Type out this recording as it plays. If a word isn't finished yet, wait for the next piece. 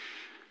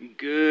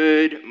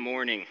Good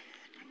morning.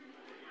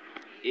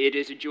 It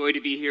is a joy to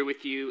be here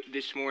with you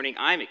this morning.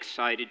 I'm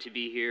excited to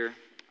be here.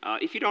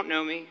 If you don't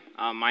know me,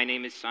 my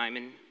name is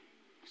Simon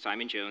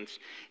Jones,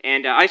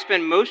 and I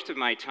spend most of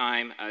my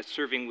time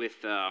serving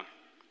with the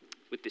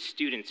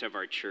students of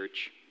our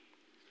church.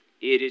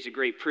 It is a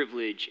great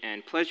privilege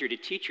and pleasure to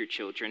teach your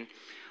children.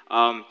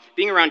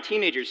 Being around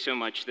teenagers so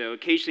much, though,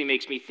 occasionally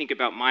makes me think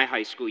about my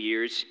high school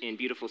years in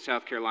beautiful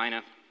South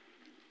Carolina.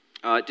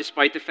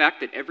 Despite the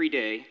fact that every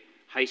day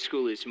high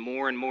school is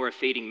more and more a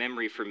fading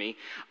memory for me,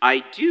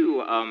 I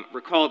do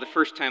recall the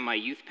first time my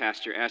youth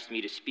pastor asked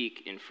me to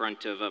speak in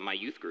front of my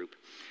youth group.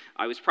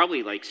 I was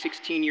probably like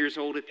 16 years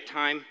old at the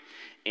time,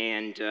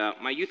 and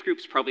my youth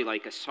group's probably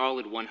like a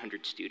solid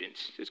 100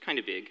 students. It was kind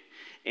of big.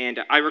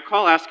 And I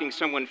recall asking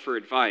someone for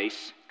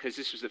advice, because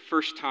this was the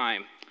first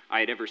time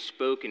I had ever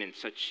spoken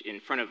in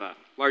front of a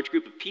large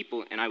group of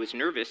people, and I was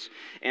nervous.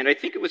 And I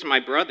think it was my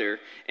brother,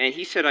 and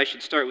he said I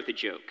should start with a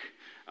joke.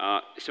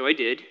 So I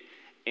did.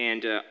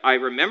 And I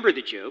remember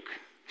the joke,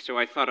 so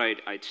I thought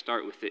I'd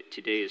start with it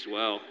today as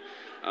well.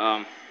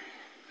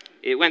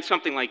 It went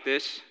something like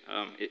this: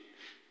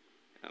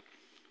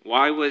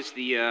 Why was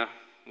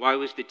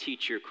the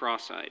teacher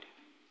cross-eyed?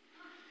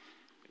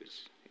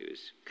 It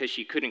was because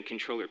she couldn't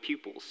control her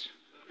pupils.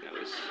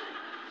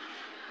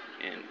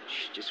 And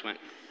she just went.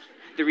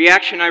 The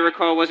reaction I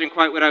recall wasn't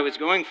quite what I was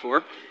going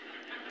for.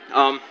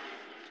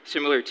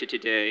 Similar to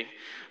today.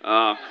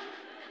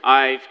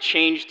 I've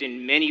changed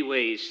in many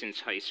ways since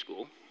high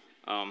school.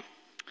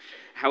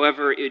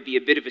 However, it would be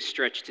a bit of a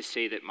stretch to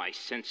say that my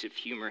sense of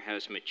humor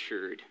has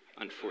matured,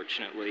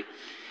 unfortunately.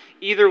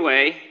 Either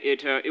way,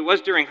 it was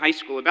during high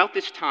school, about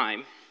this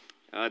time,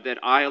 that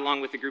I,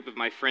 along with a group of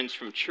my friends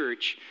from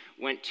church,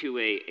 went to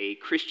a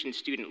Christian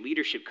student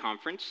leadership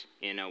conference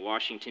in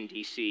Washington,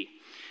 D.C.,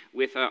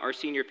 with our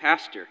senior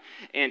pastor.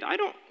 And I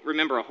don't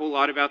remember a whole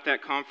lot about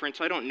that conference.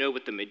 I don't know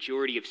what the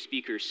majority of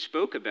speakers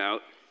spoke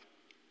about.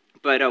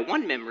 But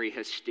one memory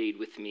has stayed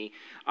with me.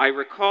 I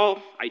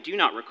do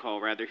not recall,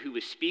 who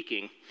was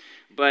speaking,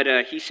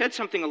 but he said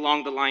something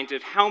along the lines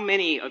of, how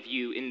many of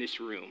you in this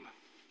room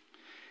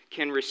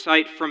can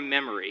recite from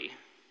memory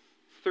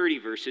 30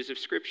 verses of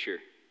Scripture?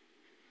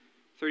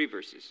 30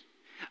 verses.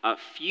 A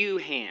few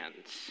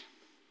hands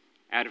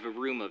out of a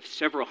room of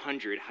several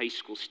hundred high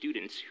school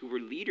students who were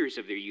leaders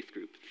of their youth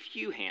group.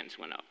 Few hands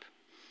went up.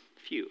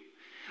 Few.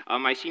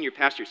 My senior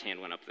pastor's hand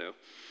went up, though.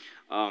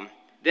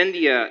 Then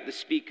the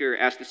speaker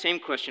asked the same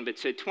question, but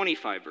said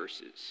 25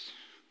 verses,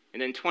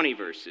 and then 20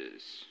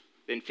 verses,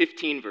 then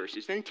 15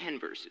 verses, then 10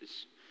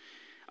 verses.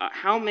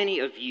 How many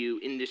of you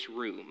in this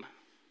room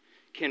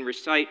can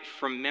recite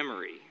from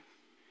memory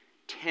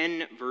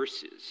 10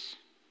 verses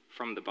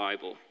from the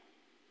Bible?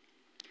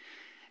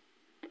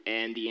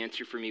 And the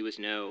answer for me was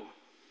no.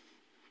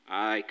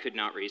 I could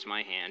not raise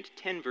my hand.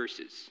 10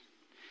 verses.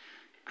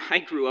 I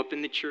grew up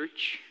in the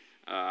church.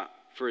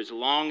 For as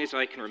long as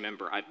I can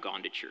remember, I've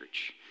gone to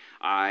church.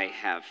 I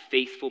have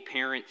faithful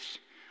parents.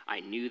 I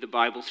knew the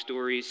Bible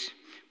stories.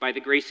 By the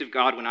grace of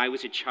God, when I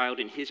was a child,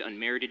 in his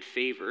unmerited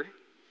favor,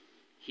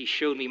 he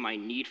showed me my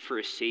need for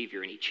a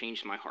Savior, and he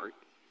changed my heart.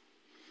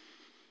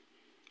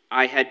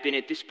 I had been,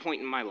 at this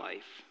point in my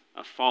life,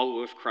 a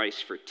follower of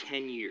Christ for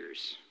 10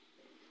 years.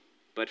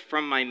 But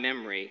from my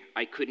memory,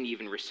 I couldn't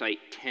even recite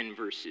 10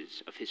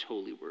 verses of his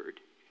holy word.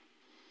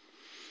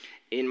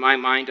 In my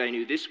mind, I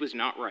knew this was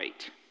not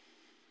right.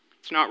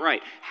 It's not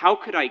right. How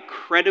could I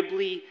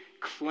credibly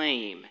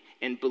claim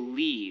and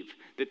believe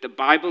that the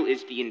Bible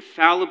is the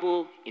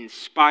infallible,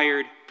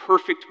 inspired,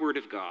 perfect Word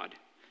of God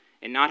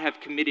and not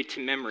have committed to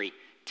memory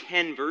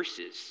 10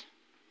 verses?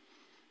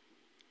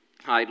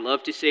 I'd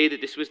love to say that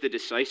this was the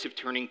decisive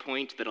turning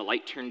point, that a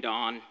light turned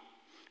on.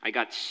 I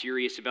got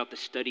serious about the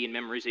study and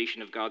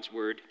memorization of God's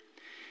Word.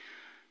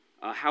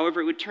 However,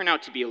 it would turn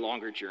out to be a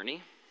longer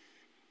journey.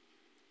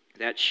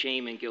 That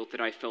shame and guilt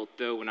that I felt,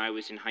 though, when I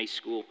was in high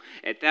school,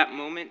 at that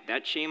moment,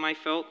 that shame I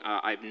felt,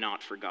 I've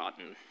not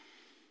forgotten.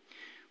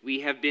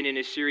 We have been in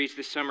a series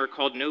this summer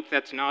called Nope,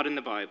 That's Not in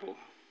the Bible,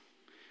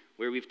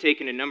 where we've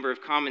taken a number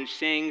of common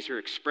sayings or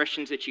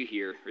expressions that you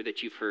hear or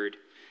that you've heard,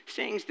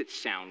 sayings that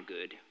sound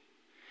good,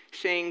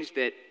 sayings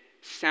that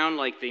sound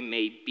like they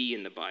may be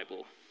in the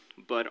Bible,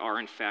 but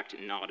are in fact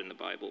not in the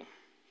Bible.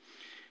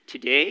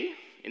 Today,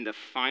 in the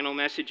final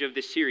message of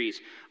this series,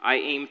 I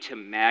aim to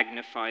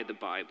magnify the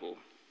Bible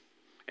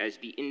as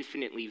the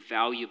infinitely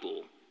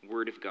valuable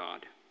Word of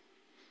God,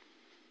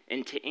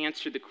 and to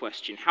answer the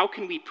question, how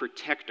can we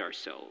protect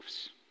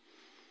ourselves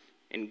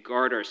and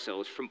guard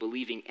ourselves from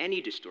believing any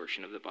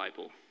distortion of the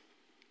Bible?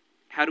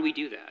 How do we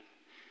do that?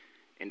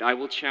 And I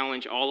will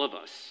challenge all of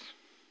us.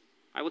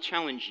 I will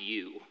challenge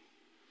you.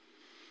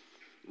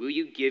 Will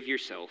you give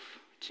yourself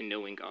to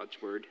knowing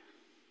God's Word?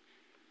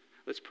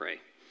 Let's pray.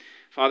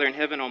 Father in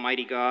heaven,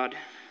 Almighty God,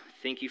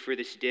 thank you for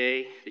this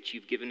day that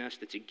you've given us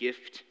that's a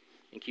gift.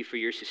 Thank you for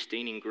your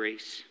sustaining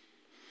grace.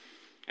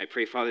 I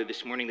pray, Father,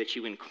 this morning that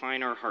you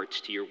incline our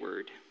hearts to your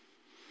word,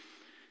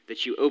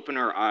 that you open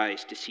our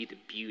eyes to see the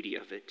beauty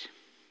of it,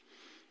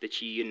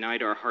 that you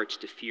unite our hearts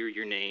to fear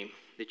your name,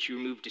 that you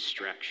remove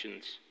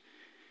distractions,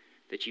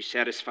 that you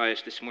satisfy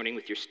us this morning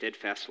with your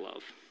steadfast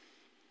love.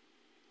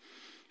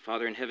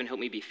 Father in heaven, help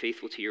me be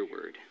faithful to your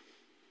word.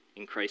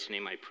 In Christ's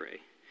name I pray.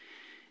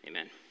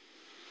 Amen.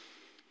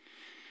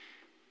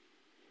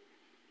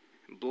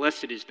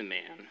 Blessed is the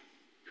man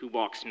who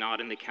walks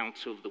not in the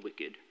counsel of the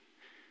wicked,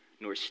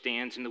 nor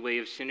stands in the way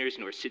of sinners,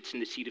 nor sits in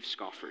the seat of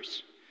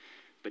scoffers.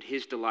 But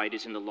his delight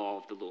is in the law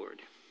of the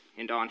Lord,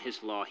 and on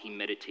his law he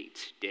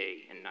meditates day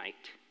and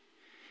night.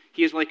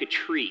 He is like a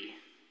tree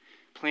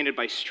planted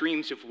by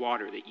streams of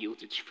water that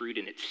yields its fruit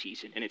in its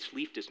season, and its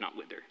leaf does not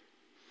wither.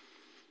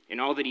 In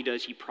all that he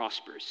does, he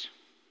prospers.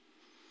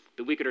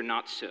 The wicked are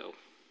not so,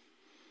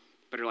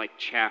 but are like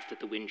chaff that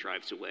the wind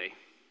drives away.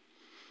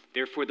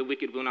 Therefore the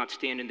wicked will not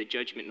stand in the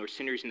judgment, nor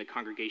sinners in the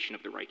congregation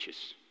of the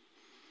righteous.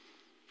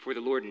 For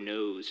the Lord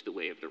knows the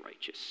way of the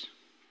righteous,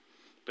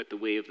 but the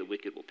way of the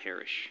wicked will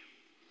perish.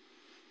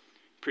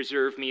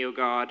 Preserve me, O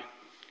God,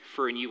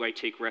 for in you I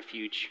take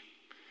refuge.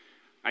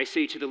 I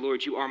say to the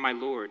Lord, you are my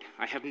Lord.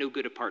 I have no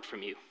good apart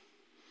from you.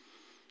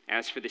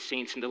 As for the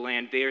saints in the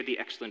land, they are the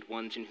excellent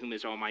ones in whom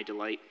is all my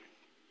delight.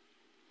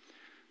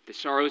 The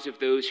sorrows of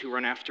those who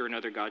run after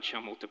another God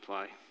shall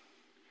multiply.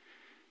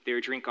 Their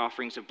drink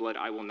offerings of blood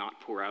I will not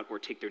pour out or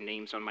take their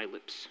names on my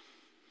lips.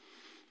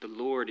 The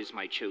Lord is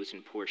my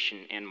chosen portion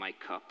and my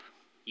cup.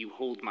 You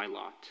hold my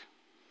lot.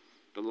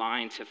 The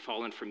lines have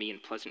fallen for me in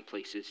pleasant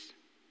places.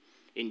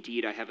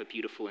 Indeed, I have a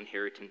beautiful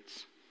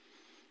inheritance.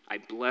 I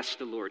bless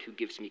the Lord who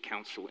gives me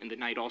counsel. In the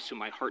night also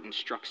my heart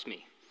instructs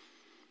me.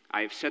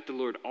 I have set the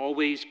Lord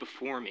always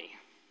before me.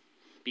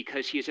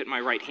 Because he is at my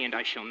right hand,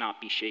 I shall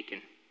not be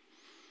shaken.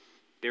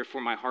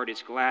 Therefore my heart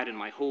is glad and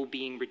my whole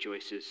being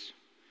rejoices.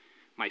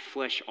 My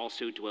flesh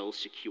also dwells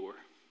secure.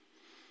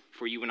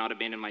 For you will not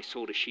abandon my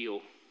soul to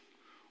Sheol,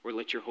 or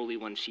let your Holy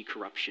One see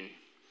corruption.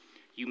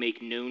 You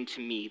make known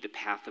to me the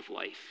path of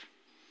life.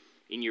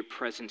 In your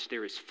presence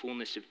there is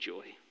fullness of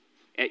joy.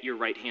 At your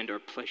right hand are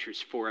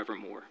pleasures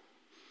forevermore.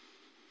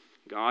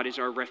 God is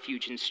our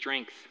refuge and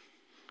strength,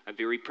 a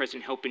very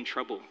present help in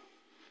trouble.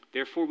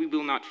 Therefore we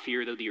will not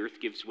fear though the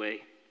earth gives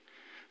way,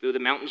 though the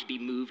mountains be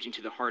moved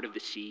into the heart of the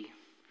sea,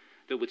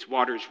 though its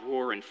waters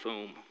roar and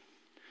foam,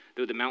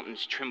 though the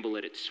mountains tremble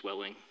at its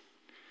swelling.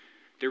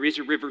 There is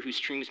a river whose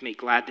streams make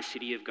glad the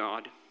city of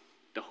God,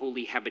 the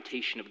holy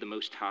habitation of the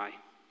Most High.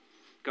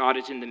 God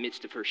is in the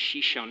midst of her.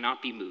 She shall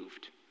not be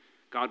moved.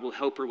 God will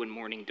help her when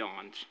morning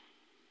dawns.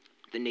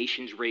 The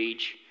nations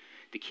rage.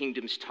 The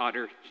kingdoms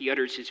totter. He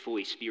utters his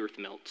voice. The earth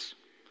melts.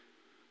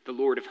 The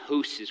Lord of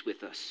hosts is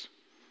with us.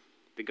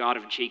 The God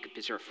of Jacob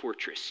is our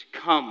fortress.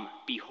 Come,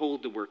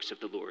 behold the works of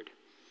the Lord,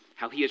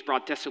 how he has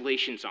brought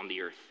desolations on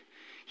the earth.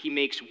 He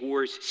makes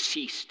wars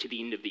cease to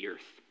the end of the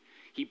earth.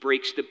 He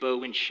breaks the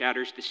bow and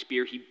shatters the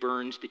spear. He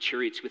burns the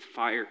chariots with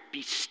fire.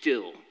 Be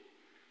still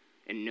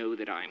and know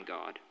that I am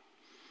God.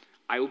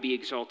 I will be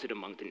exalted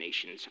among the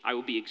nations. I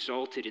will be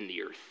exalted in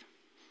the earth.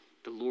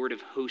 The Lord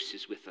of hosts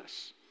is with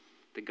us.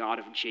 The God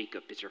of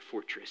Jacob is our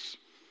fortress.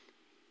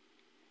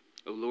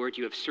 O Lord,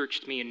 you have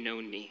searched me and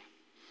known me.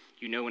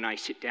 You know when I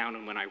sit down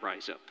and when I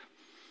rise up.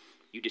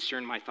 You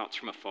discern my thoughts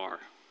from afar.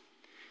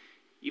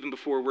 Even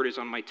before a word is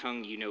on my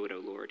tongue, you know it, O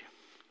Lord.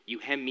 You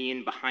hem me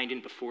in behind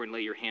and before and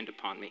lay your hand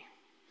upon me.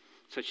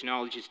 Such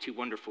knowledge is too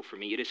wonderful for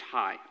me. It is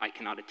high. I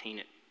cannot attain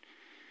it.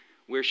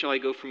 Where shall I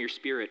go from your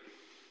spirit?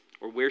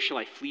 Or where shall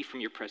I flee from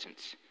your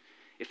presence?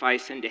 If I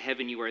ascend to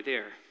heaven, you are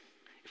there.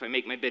 If I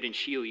make my bed in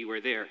Sheol, you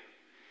are there.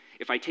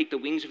 If I take the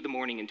wings of the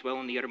morning and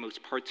dwell in the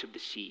uttermost parts of the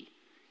sea,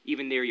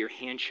 even there your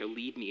hand shall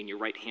lead me and your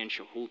right hand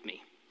shall hold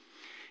me.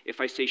 If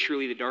I say,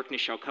 surely the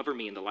darkness shall cover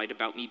me and the light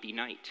about me be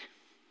night,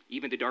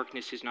 even the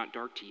darkness is not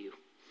dark to you.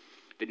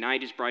 The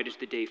night is bright as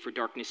the day, for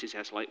darkness is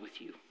as light with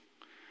you.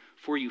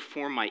 For you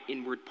form my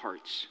inward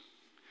parts.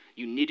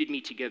 You knitted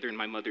me together in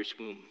my mother's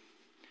womb.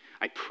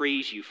 I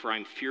praise you, for I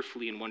am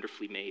fearfully and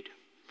wonderfully made.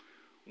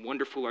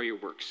 Wonderful are your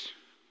works.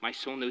 My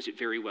soul knows it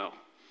very well.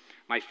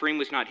 My frame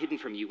was not hidden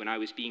from you when I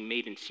was being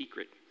made in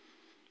secret,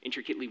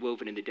 intricately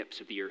woven in the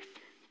depths of the earth.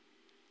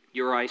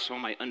 Your eyes saw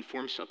my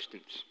unformed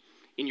substance.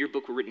 In your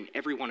book were written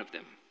every one of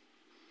them,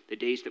 the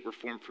days that were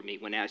formed for me,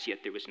 when as yet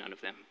there was none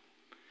of them.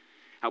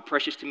 How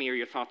precious to me are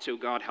your thoughts, O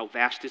God. How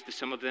vast is the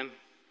sum of them.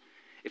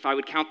 If I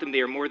would count them,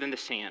 they are more than the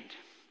sand.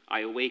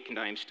 I awake, and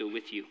I am still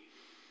with you.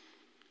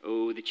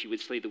 Oh, that you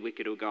would slay the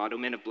wicked, O God. O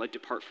men of blood,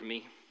 depart from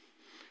me.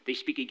 They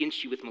speak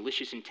against you with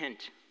malicious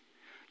intent.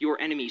 Your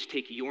enemies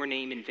take your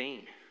name in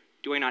vain.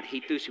 Do I not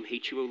hate those who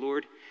hate you, O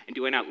Lord? And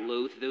do I not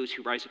loathe those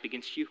who rise up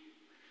against you?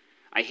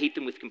 I hate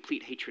them with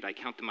complete hatred. I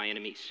count them my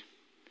enemies.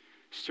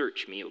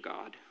 Search me, O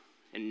God,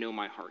 and know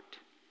my heart.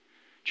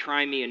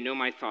 Try me and know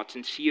my thoughts,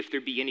 and see if there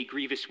be any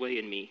grievous way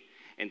in me,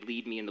 and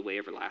lead me in the way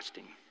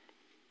everlasting.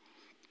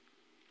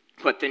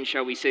 What then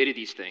shall we say to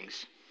these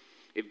things?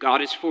 If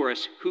God is for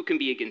us, who can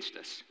be against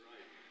us?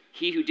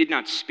 He who did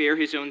not spare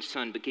his own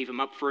son, but gave him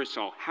up for us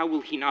all, how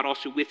will he not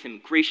also with him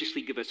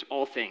graciously give us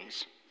all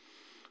things?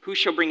 Who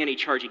shall bring any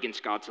charge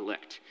against God's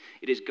elect?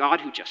 It is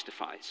God who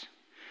justifies.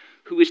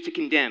 Who is to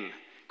condemn?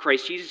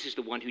 Christ Jesus is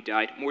the one who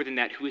died, more than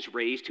that, who is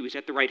raised, who is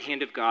at the right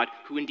hand of God,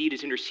 who indeed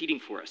is interceding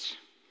for us.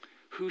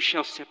 Who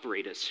shall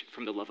separate us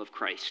from the love of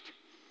Christ?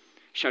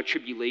 Shall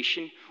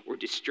tribulation or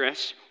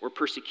distress or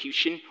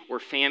persecution or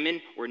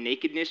famine or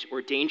nakedness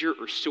or danger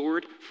or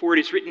sword? For it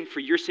is written, for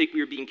your sake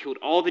we are being killed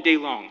all the day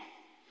long.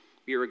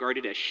 We are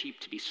regarded as sheep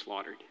to be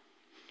slaughtered.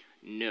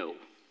 No.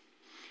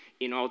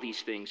 In all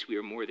these things we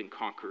are more than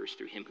conquerors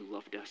through him who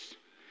loved us.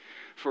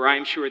 For I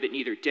am sure that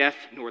neither death,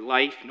 nor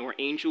life, nor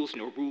angels,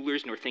 nor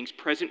rulers, nor things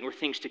present, nor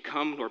things to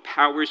come, nor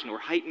powers, nor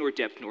height, nor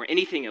depth, nor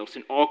anything else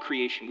in all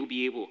creation will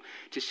be able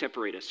to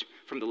separate us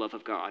from the love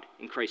of God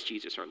in Christ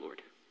Jesus our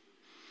Lord.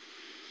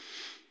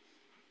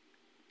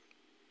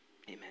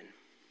 Amen.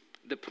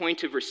 The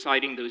point of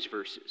reciting those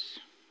verses,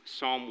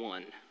 Psalm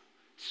 1,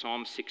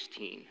 Psalm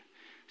 16,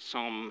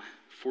 Psalm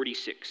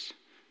 46,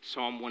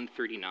 Psalm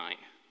 139,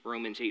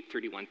 Romans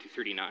 8:31 through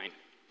 39,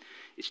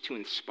 is to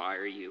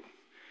inspire you,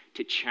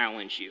 to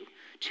challenge you,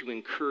 to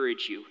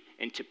encourage you,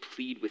 and to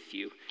plead with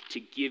you, to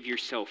give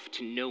yourself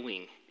to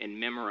knowing and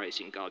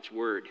memorizing God's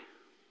word.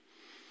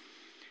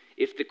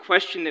 If the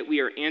question that we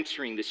are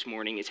answering this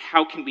morning is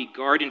how can we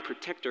guard and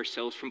protect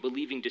ourselves from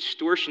believing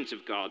distortions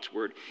of God's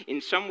word, in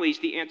some ways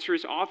the answer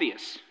is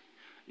obvious.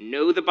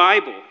 Know the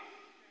Bible.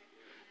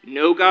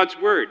 Know God's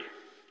word.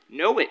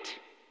 Know it.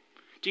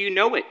 Do you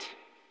know it?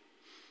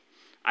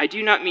 I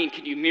do not mean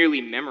can you merely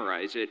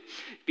memorize it,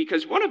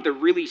 because one of the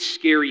really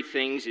scary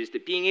things is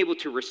that being able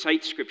to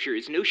recite Scripture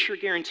is no sure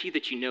guarantee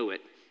that you know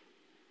it.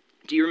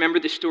 Do you remember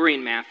the story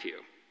in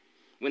Matthew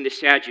when the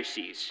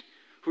Sadducees,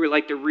 who were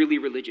like the really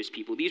religious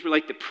people, these were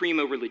like the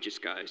primo religious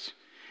guys,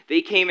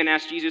 they came and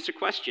asked Jesus a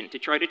question to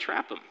try to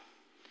trap him.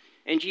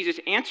 And Jesus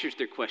answers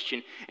their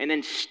question and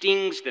then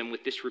stings them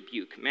with this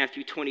rebuke.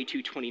 Matthew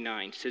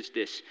 22:29 says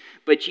this,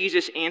 "But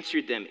Jesus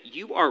answered them,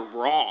 'You are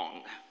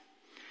wrong,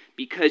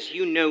 because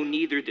you know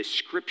neither the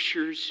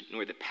Scriptures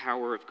nor the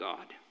power of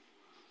God.'"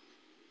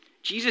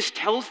 Jesus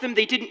tells them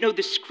they didn't know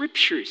the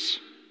Scriptures.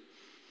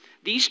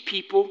 These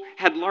people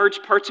had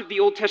large parts of the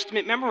Old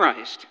Testament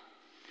memorized.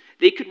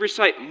 They could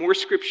recite more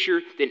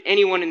Scripture than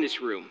anyone in this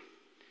room.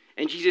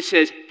 And Jesus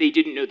says they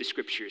didn't know the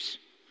Scriptures.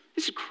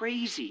 This is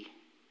crazy.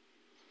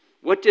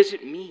 What does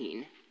it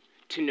mean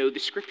to know the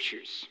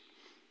Scriptures?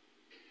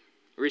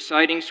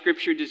 Reciting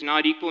Scripture does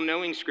not equal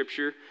knowing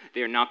Scripture.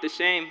 They are not the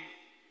same.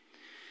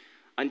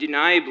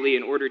 Undeniably,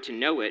 in order to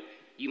know it,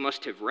 you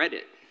must have read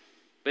it.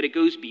 But it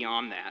goes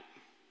beyond that.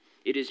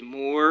 It is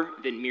more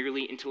than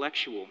merely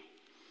intellectual.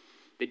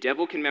 The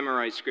devil can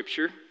memorize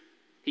Scripture.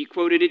 He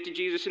quoted it to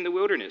Jesus in the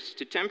wilderness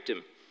to tempt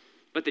him.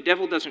 But the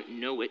devil doesn't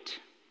know it,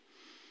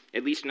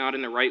 at least not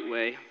in the right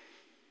way.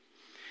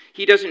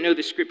 He doesn't know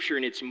the Scripture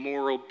in its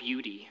moral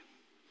beauty,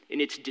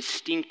 in its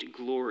distinct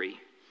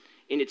glory,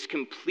 in its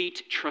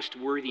complete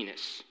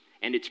trustworthiness,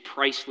 and its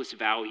priceless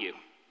value.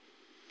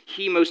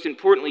 He, most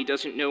importantly,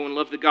 doesn't know and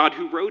love the God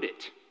who wrote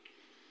it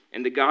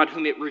and the God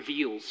whom it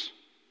reveals.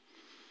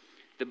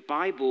 The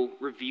Bible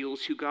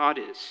reveals who God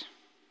is.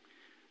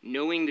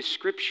 Knowing the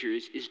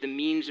Scriptures is the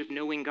means of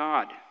knowing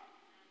God.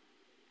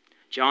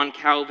 John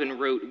Calvin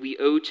wrote, "We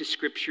owe to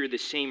Scripture the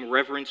same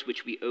reverence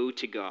which we owe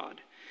to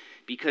God,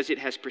 because it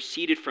has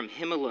proceeded from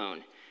him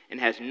alone and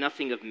has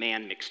nothing of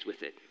man mixed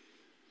with it."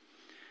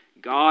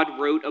 God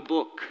wrote a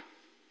book,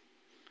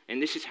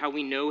 and this is how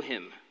we know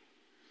him.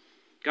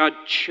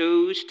 God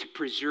chose to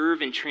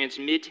preserve and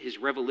transmit his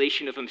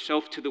revelation of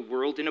himself to the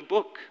world in a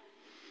book.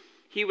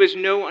 He was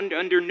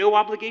under no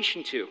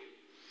obligation to,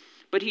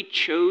 but he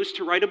chose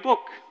to write a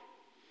book.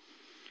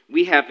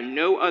 We have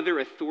no other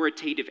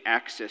authoritative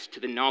access to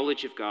the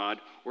knowledge of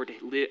God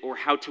or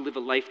how to live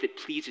a life that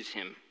pleases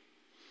him.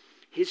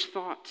 His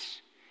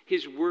thoughts,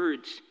 his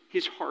words,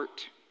 his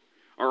heart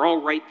are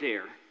all right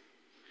there.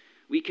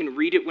 We can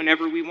read it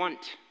whenever we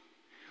want.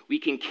 We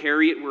can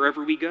carry it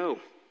wherever we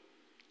go.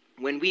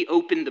 When we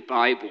open the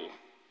Bible,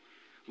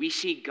 we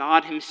see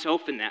God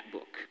himself in that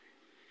book.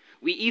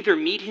 We either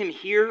meet him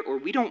here or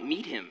we don't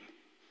meet him,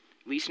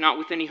 at least not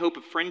with any hope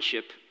of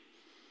friendship.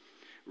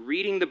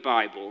 Reading the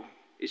Bible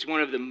is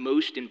one of the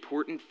most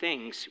important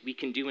things we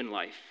can do in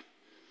life.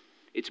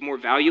 It's more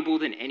valuable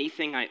than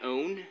anything I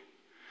own.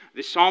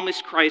 The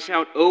psalmist cries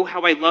out, "Oh,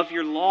 how I love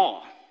your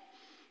law.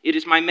 It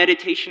is my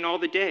meditation all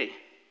the day.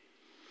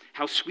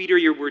 How sweet are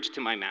your words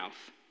to my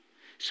mouth.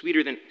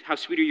 How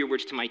sweet are your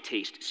words to my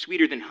taste,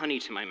 sweeter than honey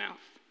to my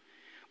mouth.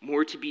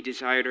 More to be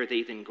desired are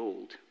they than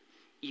gold,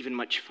 even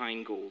much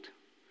fine gold.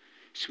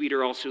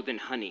 Sweeter also than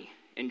honey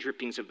and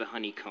drippings of the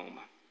honeycomb."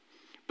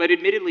 But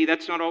admittedly,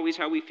 that's not always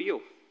how we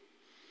feel.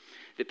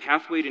 The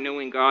pathway to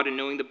knowing God and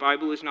knowing the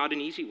Bible is not an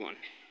easy one.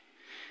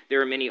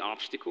 There are many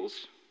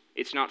obstacles.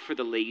 It's not for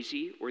the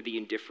lazy or the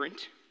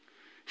indifferent.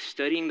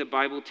 Studying the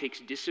Bible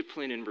takes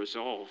discipline and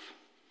resolve,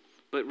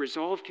 but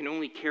resolve can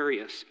only carry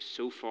us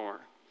so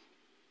far.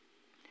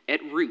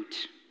 At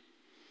root,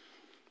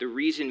 the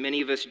reason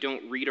many of us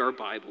don't read our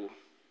Bible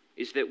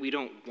is that we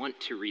don't want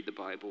to read the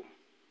Bible.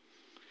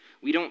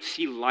 We don't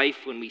see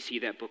life when we see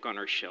that book on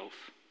our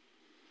shelf.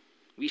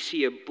 We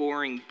see a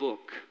boring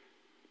book,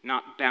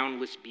 not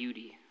boundless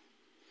beauty.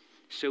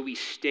 So we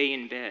stay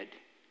in bed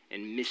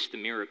and miss the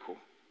miracle.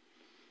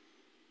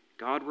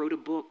 God wrote a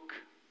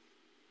book.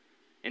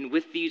 And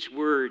with these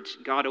words,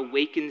 God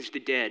awakens the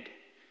dead,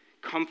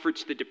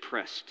 comforts the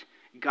depressed,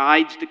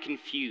 guides the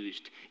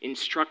confused,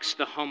 instructs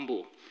the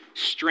humble,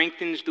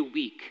 strengthens the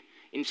weak,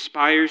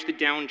 inspires the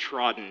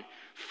downtrodden,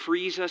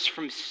 frees us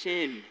from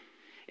sin,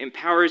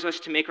 empowers us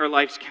to make our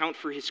lives count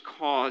for his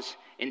cause,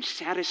 and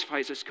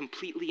satisfies us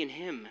completely in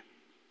him.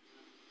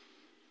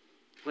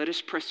 Let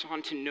us press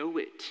on to know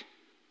it,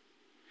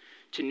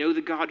 to know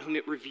the God whom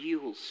it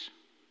reveals.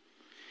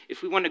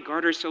 If we want to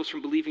guard ourselves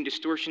from believing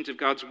distortions of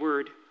God's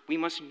word, we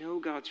must know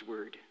God's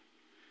word.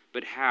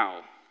 But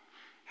how?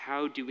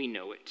 How do we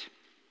know it?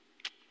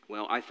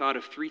 Well, I thought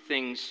of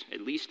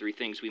at least three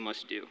things we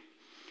must do.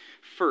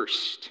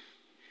 First,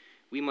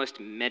 we must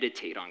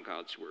meditate on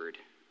God's word.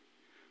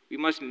 We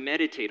must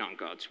meditate on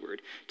God's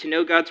word. To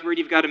know God's word,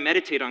 you've got to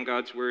meditate on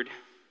God's word.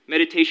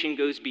 Meditation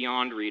goes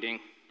beyond reading.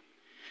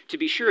 To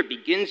be sure, it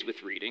begins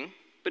with reading,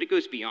 but it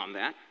goes beyond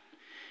that.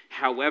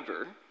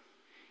 However,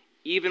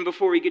 even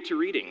before we get to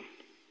reading,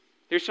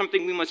 there's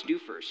something we must do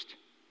first.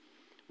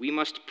 We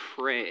must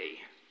pray.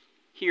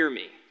 Hear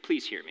me,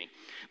 please hear me.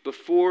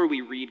 Before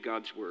we read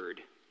God's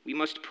word, we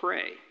must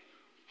pray,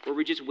 or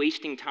we're just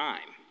wasting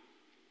time.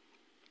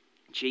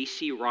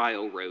 J.C.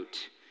 Ryle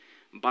wrote,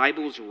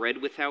 "Bibles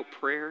read without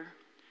prayer,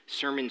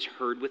 sermons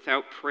heard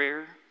without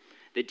prayer,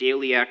 the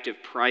daily act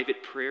of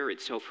private prayer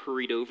itself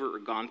hurried over or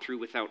gone through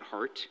without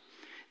heart,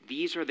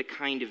 these are the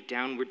kind of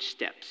downward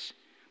steps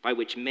by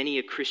which many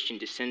a Christian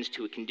descends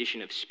to a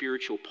condition of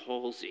spiritual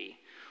palsy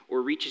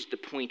or reaches the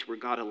point where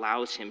God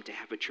allows him to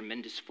have a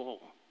tremendous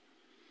fall."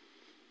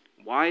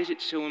 Why is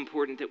it so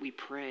important that we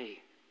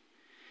pray?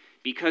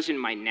 Because in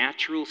my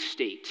natural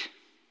state,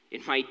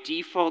 in my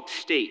default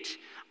state,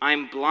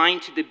 I'm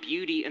blind to the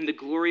beauty and the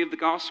glory of the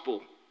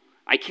gospel.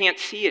 I can't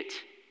see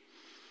it.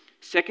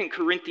 2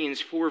 Corinthians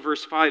 4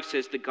 verse 5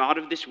 says, "The God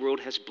of this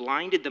world has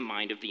blinded the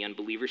mind of the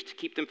unbelievers to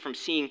keep them from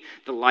seeing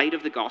the light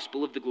of the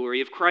gospel of the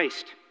glory of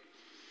Christ."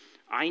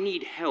 I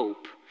need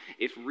help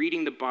if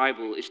reading the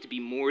Bible is to be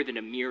more than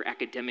a mere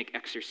academic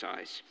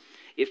exercise.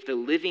 If the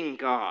living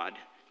God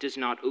does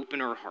not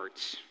open our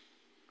hearts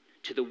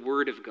to the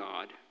Word of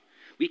God,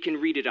 we can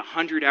read it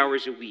 100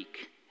 hours a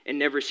week and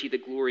never see the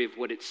glory of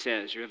what it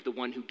says or of the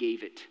one who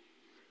gave it.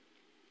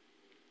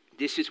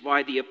 This is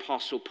why the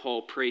Apostle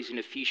Paul prays in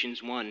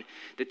Ephesians 1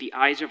 that the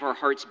eyes of our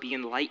hearts be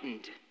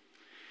enlightened.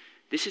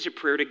 This is a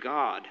prayer to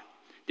God.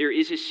 There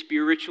is a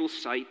spiritual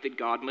sight that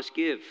God must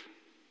give.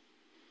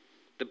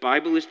 The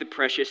Bible is the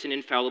precious and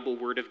infallible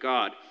Word of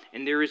God,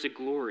 and there is a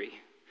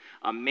glory,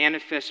 a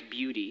manifest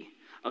beauty,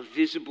 a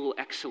visible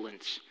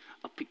excellence,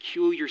 a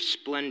peculiar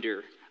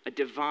splendor, a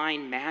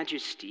divine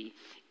majesty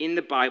in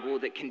the Bible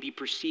that can be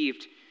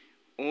perceived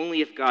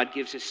only if God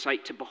gives us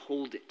sight to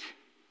behold it.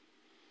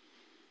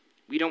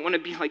 We don't want to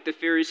be like the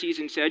Pharisees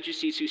and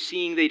Sadducees who,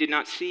 seeing they did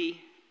not see.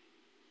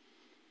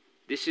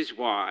 This is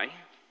why,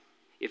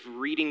 if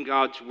reading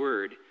God's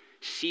word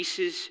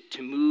ceases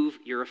to move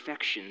your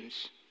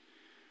affections,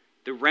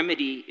 the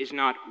remedy is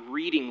not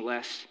reading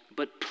less,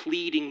 but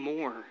pleading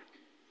more.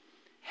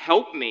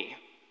 Help me,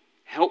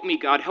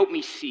 God, help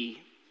me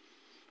see.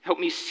 Help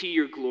me see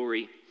your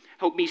glory.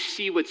 Help me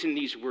see what's in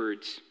these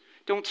words.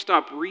 Don't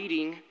stop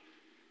reading.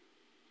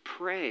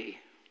 Pray.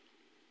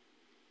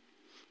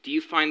 Do you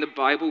find the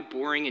Bible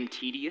boring and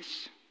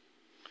tedious?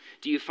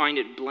 Do you find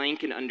it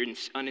blank and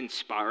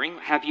uninspiring?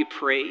 Have you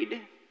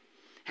prayed?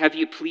 Have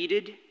you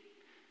pleaded?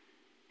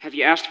 Have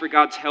you asked for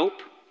God's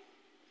help?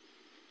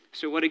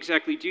 So what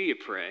exactly do you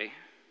pray?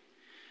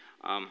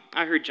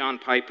 I heard John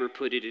Piper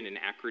put it in an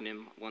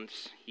acronym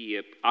once.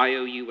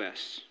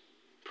 IOUS.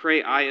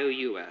 Pray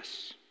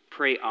IOUS.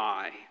 Pray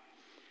I.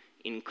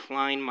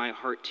 Incline my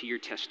heart to your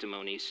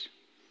testimonies.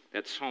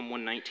 That's Psalm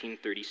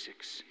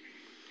 119:36.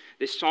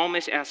 The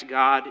psalmist asks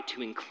God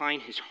to incline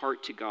his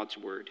heart to God's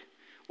word.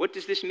 What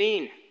does this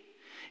mean?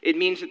 It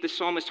means that the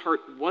psalmist's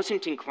heart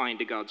wasn't inclined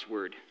to God's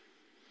word.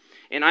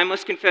 And I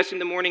must confess in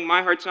the morning,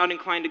 my heart's not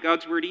inclined to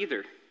God's word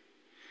either.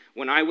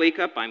 When I wake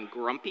up, I'm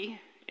grumpy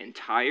and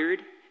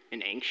tired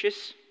and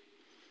anxious,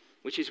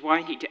 which is why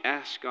I need to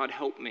ask God,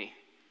 help me.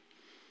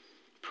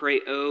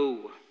 Pray,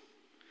 oh,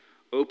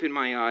 open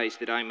my eyes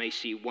that I may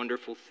see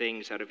wonderful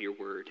things out of your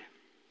word.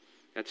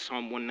 That's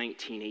Psalm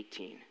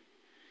 119:18.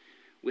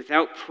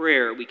 Without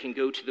prayer, we can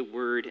go to the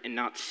word and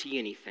not see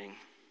anything.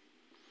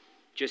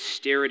 Just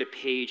stare at a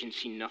page and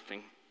see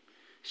nothing.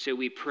 So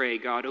we pray,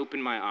 God,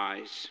 open my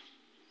eyes.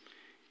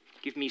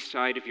 Give me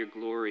sight of your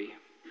glory.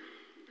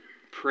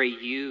 Pray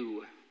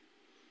you.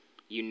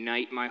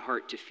 Unite my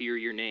heart to fear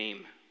your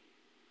name.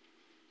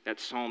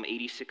 That's Psalm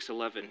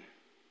 86:11.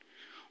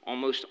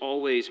 Almost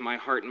always my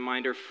heart and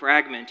mind are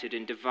fragmented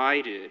and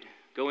divided,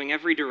 going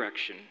every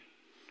direction.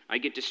 I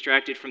get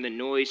distracted from the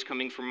noise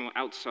coming from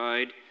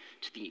outside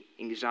to the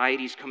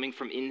anxieties coming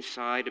from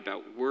inside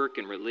about work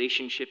and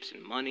relationships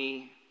and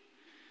money.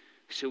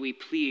 So we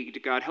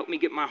plead, God, help me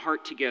get my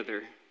heart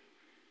together.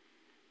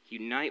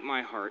 Unite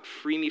my heart.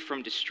 Free me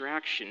from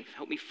distraction.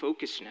 Help me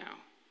focus now.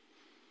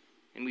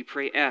 And we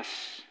pray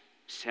S,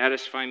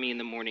 satisfy me in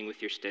the morning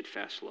with your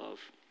steadfast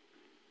love.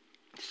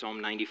 Psalm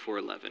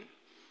 94:11.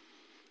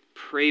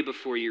 Pray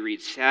before you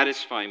read.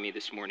 Satisfy me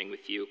this morning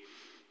with you.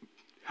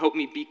 Help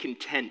me be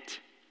content.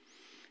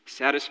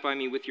 Satisfy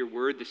me with your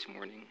word this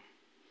morning.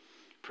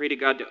 Pray to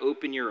God to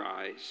open your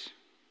eyes,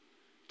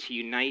 to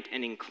unite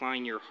and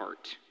incline your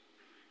heart,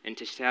 and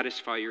to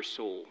satisfy your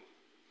soul.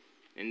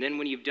 And then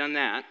when you've done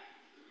that,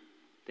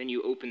 then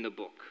you open the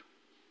book.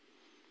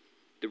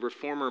 The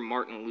reformer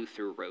Martin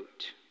Luther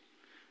wrote,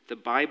 "The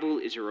Bible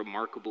is a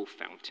remarkable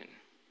fountain.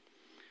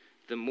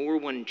 The more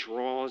one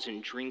draws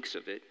and drinks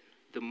of it,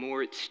 the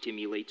more it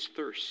stimulates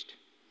thirst.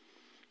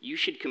 You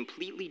should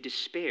completely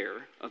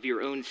despair of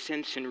your own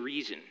sense and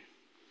reason,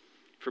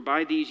 for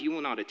by these you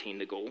will not attain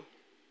the goal.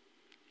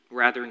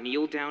 Rather,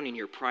 kneel down in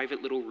your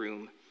private little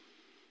room,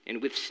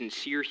 and with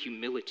sincere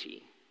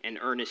humility and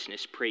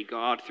earnestness pray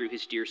God through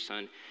his dear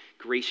Son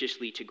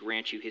graciously to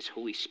grant you his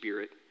Holy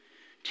Spirit,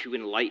 to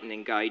enlighten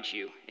and guide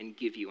you and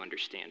give you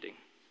understanding."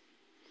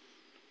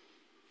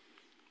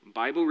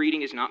 Bible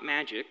reading is not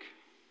magic.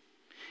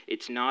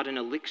 It's not an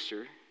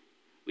elixir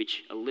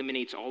which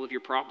eliminates all of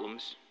your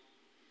problems,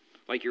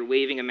 like you're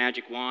waving a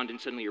magic wand and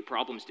suddenly your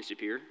problems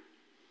disappear.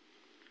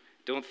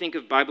 Don't think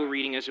of Bible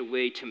reading as a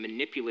way to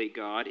manipulate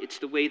God. It's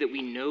the way that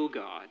we know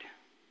God.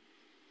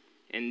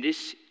 And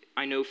this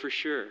I know for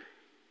sure.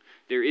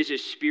 There is a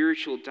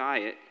spiritual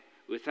diet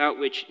without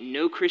which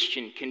no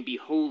Christian can be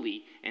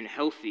holy and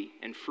healthy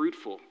and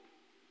fruitful.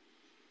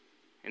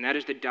 And that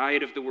is the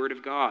diet of the Word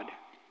of God.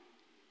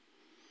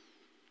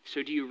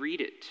 So do you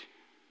read it?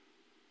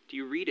 Do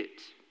you read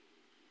it?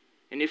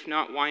 And if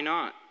not, why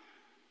not?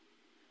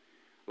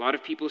 A lot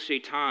of people say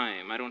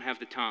time. I don't have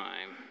the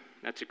time.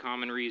 That's a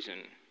common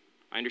reason.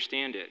 I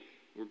understand it.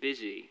 We're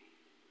busy.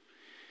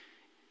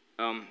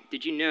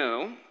 Did you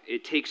know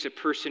it takes a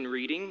person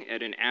reading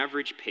at an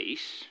average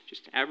pace,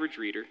 just average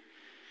reader,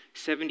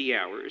 70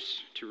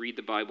 hours to read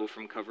the Bible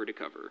from cover to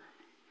cover?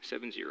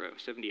 70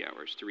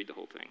 hours to read the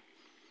whole thing.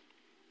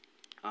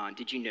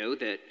 Did you know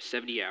that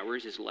 70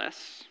 hours is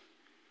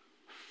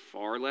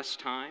far less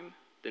time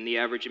than the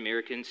average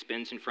American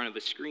spends in front of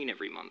a screen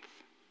every month?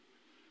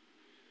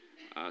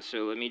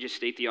 So let me just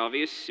state the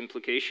obvious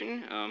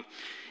implication.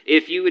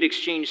 If you would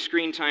exchange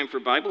screen time for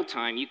Bible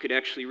time, you could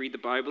actually read the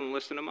Bible in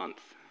less than a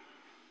month.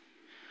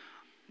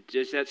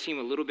 Does that seem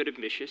a little bit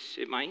ambitious?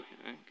 It might.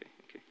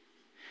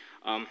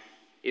 Okay.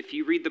 If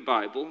you read the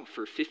Bible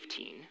for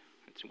 15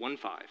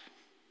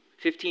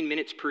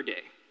 minutes per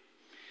day,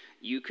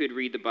 you could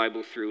read the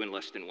Bible through in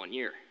less than 1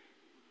 year.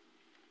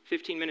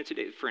 15 minutes a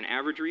day for an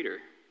average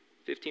reader.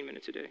 15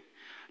 minutes a day.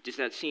 Does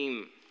that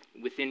seem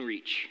within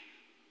reach?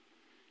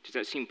 Does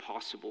that seem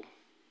possible?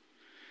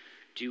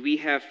 Do we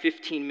have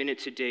 15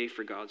 minutes a day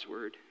for God's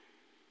Word?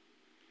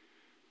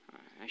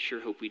 I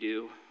sure hope we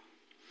do.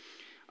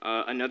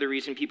 Another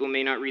reason people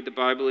may not read the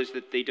Bible is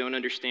that they don't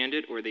understand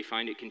it or they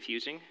find it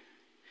confusing.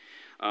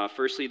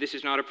 Firstly, this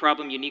is not a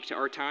problem unique to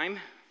our time.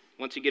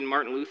 Once again,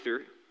 Martin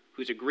Luther,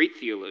 who's a great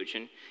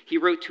theologian, he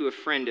wrote to a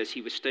friend as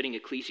he was studying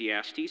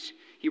Ecclesiastes.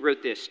 He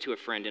wrote this to a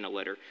friend in a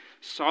letter: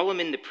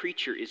 "Solomon the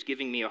preacher is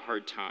giving me a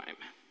hard time,"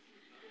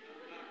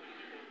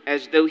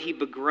 as though he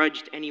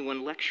begrudged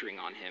anyone lecturing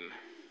on him.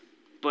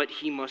 But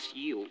he must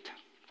yield.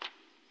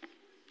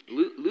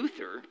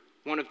 Luther,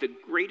 one of the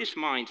greatest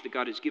minds that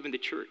God has given the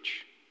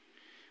church,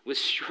 was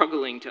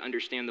struggling to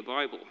understand the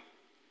Bible.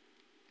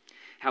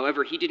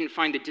 However, he didn't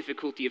find the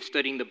difficulty of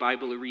studying the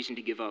Bible a reason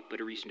to give up, but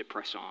a reason to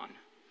press on.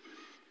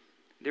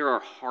 There are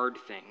hard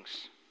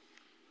things,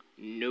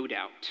 no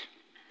doubt.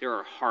 There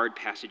are hard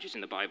passages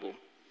in the Bible,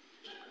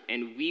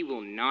 and we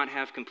will not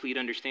have complete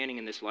understanding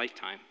in this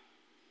lifetime.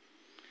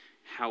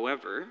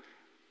 However,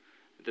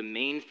 the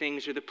main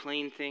things are the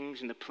plain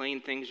things, and the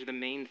plain things are the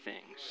main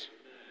things.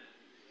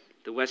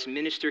 The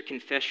Westminster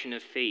Confession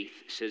of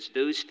Faith says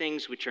those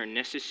things which are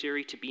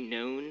necessary to be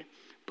known,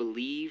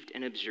 believed,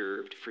 and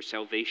observed for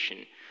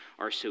salvation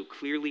are so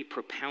clearly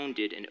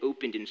propounded and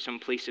opened in some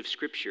place of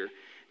Scripture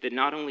that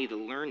not only the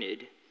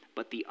learned,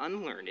 but the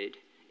unlearned,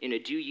 in a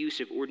due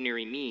use of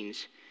ordinary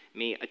means,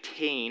 may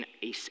attain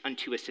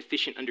unto a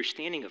sufficient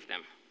understanding of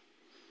them.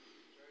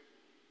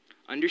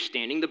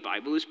 Understanding the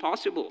Bible is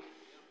possible.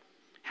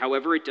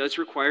 However, it does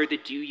require the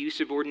due use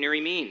of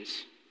ordinary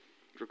means.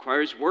 It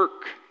requires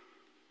work.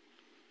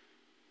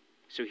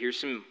 So here's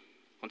some,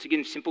 once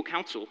again, simple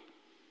counsel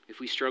if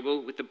we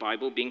struggle with the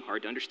Bible being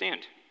hard to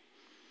understand.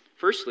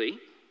 Firstly,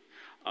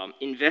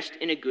 invest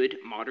in a good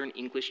modern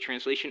English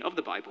translation of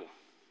the Bible.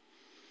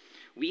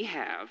 We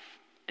have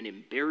an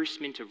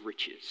embarrassment of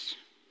riches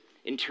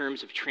in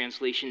terms of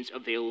translations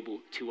available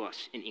to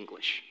us in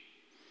English.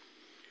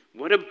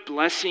 What a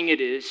blessing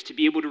it is to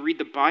be able to read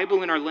the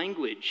Bible in our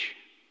language.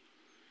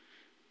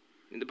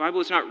 And the Bible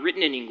is not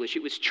written in English,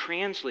 it was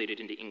translated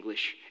into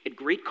English at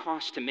great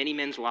cost to many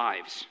men's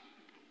lives.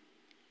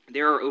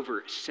 There are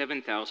over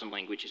 7,000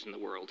 languages in the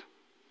world.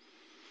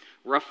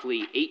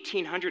 Roughly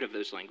 1,800 of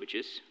those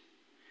languages,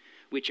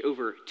 which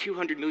over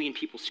 200 million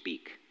people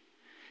speak,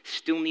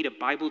 still need a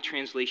Bible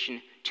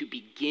translation to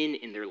begin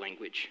in their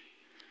language.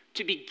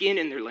 To begin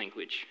in their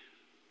language.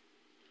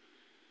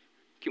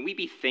 Can we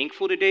be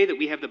thankful today that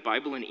we have the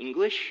Bible in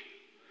English?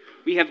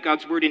 We have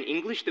God's word in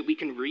English that we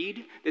can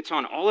read, that's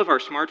on all of our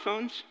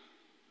smartphones.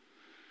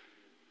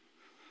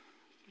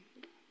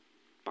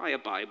 Buy a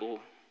Bible.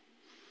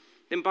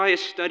 Then buy a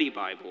study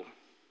Bible.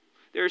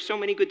 There are so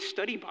many good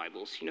study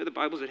Bibles. You know, the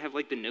Bibles that have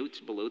like the notes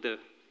below the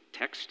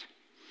text?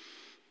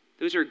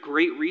 Those are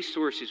great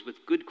resources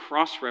with good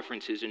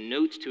cross-references and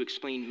notes to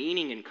explain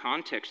meaning and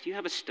context. Do you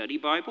have a study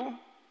Bible?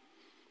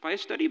 Buy a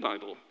study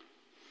Bible.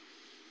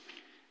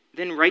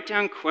 Then write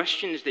down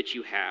questions that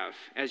you have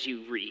as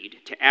you read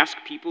to ask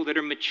people that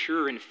are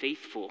mature and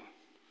faithful.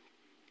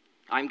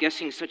 I'm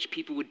guessing such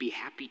people would be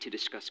happy to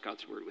discuss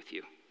God's word with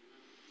you.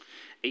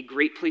 A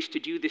great place to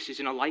do this is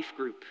in a life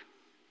group.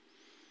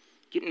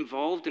 Get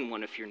involved in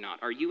one if you're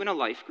not. Are you in a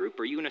life group?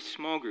 Are you in a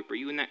small group? Are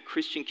you in that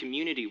Christian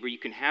community where you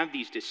can have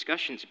these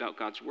discussions about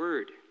God's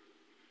word?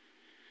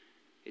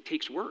 It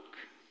takes work.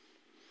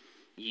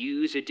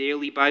 Use a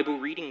daily Bible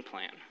reading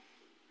plan.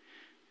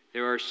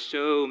 There are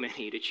so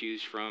many to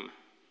choose from.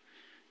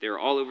 They're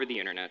all over the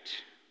internet.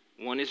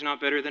 One is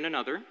not better than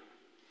another.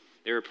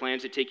 There are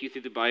plans that take you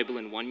through the Bible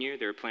in 1 year.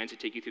 There are plans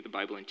that take you through the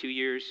Bible in 2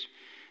 years.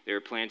 There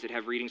are plans that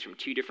have readings from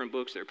 2 different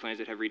books. There are plans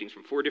that have readings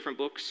from 4 different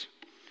books.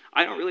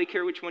 I don't really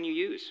care which one you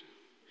use.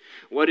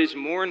 What is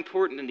more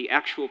important than the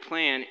actual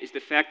plan is the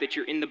fact that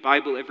you're in the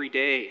Bible every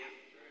day.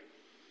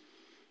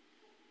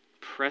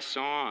 Press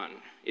on.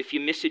 If you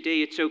miss a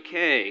day, it's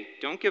okay.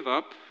 Don't give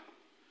up.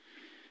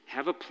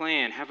 Have a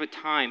plan, have a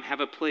time, have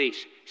a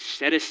place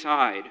set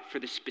aside for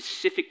the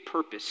specific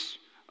purpose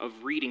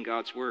of reading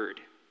God's word.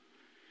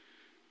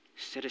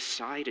 Set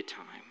aside a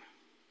time.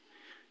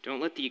 Don't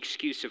let the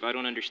excuse of I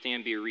don't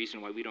understand be a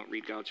reason why we don't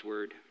read God's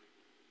word.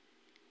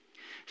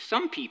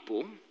 Some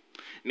people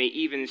may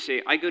even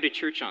say, I go to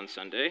church on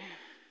Sunday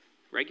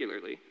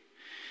regularly,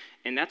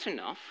 and that's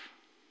enough,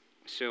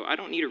 so I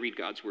don't need to read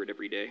God's word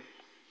every day.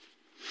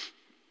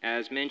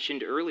 As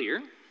mentioned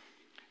earlier,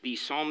 the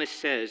psalmist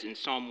says in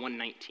Psalm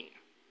 119,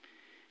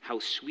 how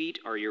sweet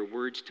are your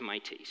words to my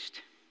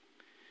taste,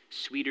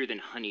 sweeter than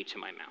honey to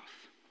my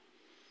mouth.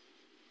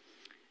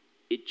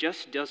 It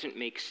just doesn't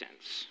make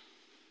sense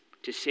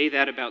to say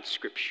that about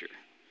Scripture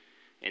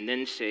and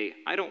then say,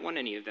 I don't want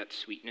any of that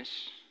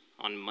sweetness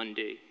on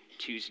Monday,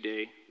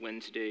 Tuesday,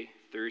 Wednesday,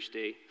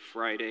 Thursday,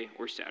 Friday,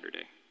 or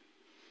Saturday.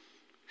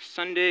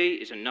 Sunday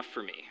is enough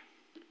for me.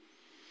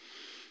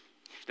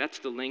 If that's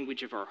the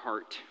language of our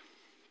heart,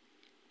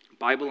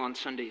 Bible on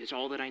Sunday is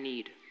all that I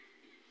need,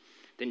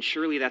 then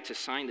surely that's a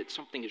sign that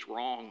something is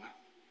wrong.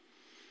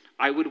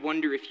 I would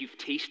wonder if you've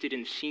tasted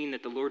and seen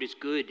that the Lord is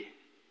good.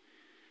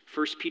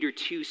 1 Peter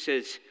 2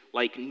 says,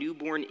 like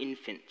newborn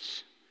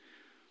infants,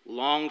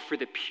 long for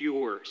the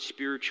pure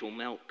spiritual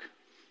milk,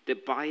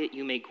 that by it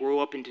you may grow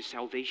up into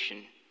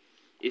salvation,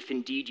 if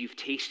indeed you've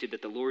tasted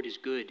that the Lord is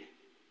good.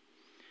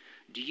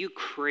 Do you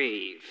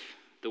crave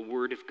the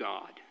word of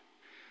God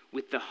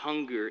with the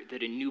hunger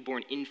that a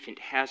newborn infant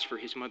has for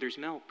his mother's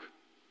milk?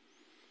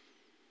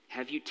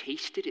 Have you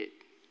tasted it?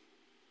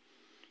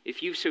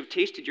 If you've so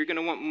tasted, you're going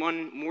to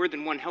want more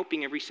than one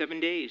helping every 7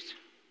 days.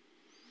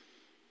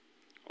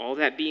 All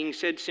that being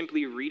said,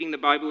 simply reading the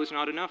Bible is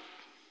not enough.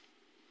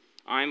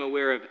 I'm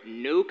aware of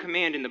no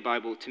command in the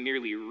Bible to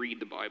merely read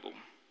the Bible.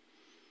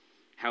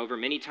 However,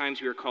 many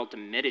times we are called to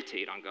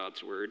meditate on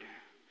God's word.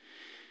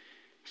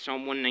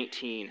 Psalm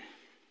 119,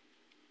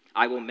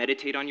 I will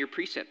meditate on your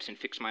precepts and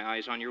fix my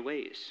eyes on your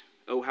ways.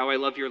 Oh, how I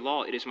love your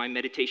law. It is my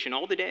meditation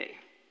all the day.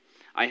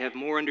 I have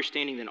more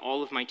understanding than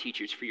all of my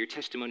teachers, for your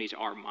testimonies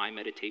are my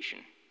meditation.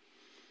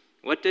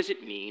 What does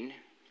it mean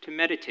to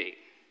meditate?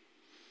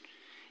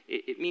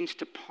 It means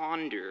to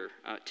ponder,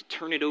 to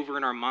turn it over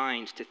in our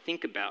minds, to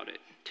think about it,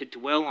 to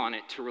dwell on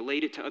it, to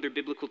relate it to other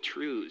biblical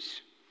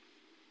truths.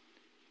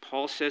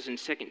 Paul says in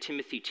 2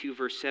 Timothy 2,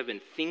 verse 7,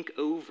 think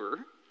over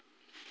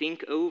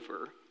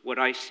what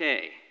I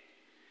say,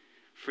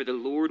 for the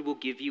Lord will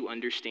give you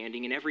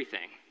understanding in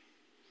everything.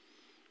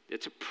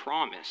 That's a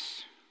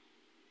promise.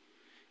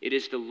 It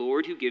is the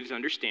Lord who gives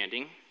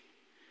understanding,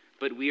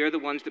 but we are the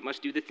ones that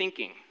must do the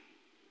thinking.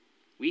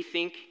 We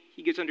think,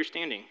 he gives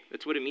understanding.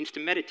 That's what it means to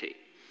meditate.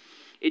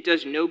 It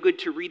does no good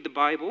to read the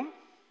Bible,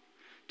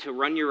 to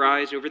run your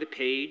eyes over the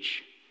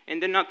page,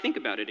 and then not think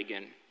about it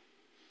again.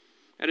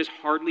 That is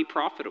hardly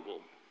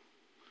profitable.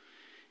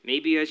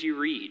 Maybe as you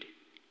read,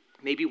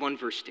 maybe one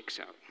verse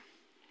sticks out.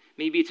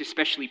 Maybe it's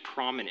especially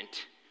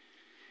prominent.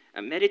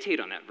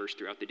 Meditate on that verse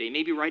throughout the day.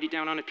 Maybe write it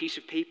down on a piece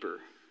of paper.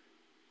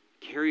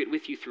 Carry it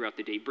with you throughout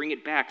the day. Bring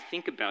it back.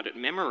 Think about it.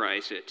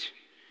 Memorize it.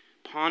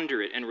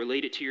 Ponder it and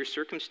relate it to your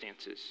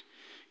circumstances.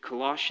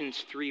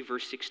 Colossians 3,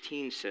 verse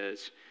 16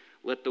 says,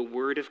 let the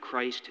word of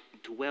Christ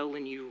dwell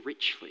in you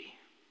richly.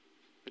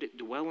 Let it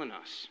dwell in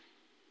us.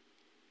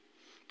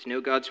 To know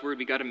God's word,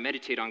 we've got to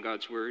meditate on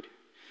God's word.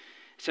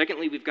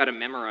 Secondly, we've got to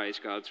memorize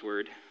God's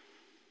word.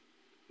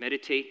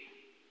 Meditate,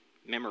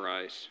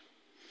 memorize.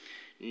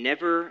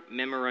 Never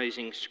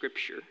memorizing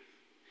Scripture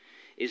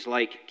is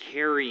like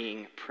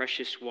carrying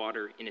precious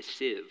water in a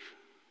sieve.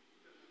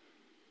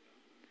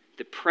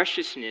 The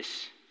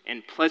preciousness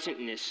and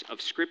pleasantness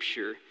of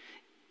Scripture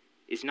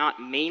is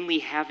not mainly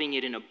having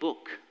it in a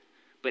book,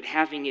 but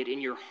having it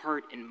in your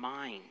heart and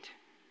mind.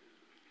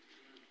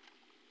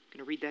 I'm going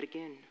to read that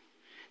again.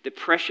 The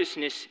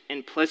preciousness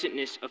and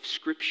pleasantness of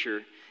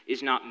Scripture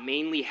is not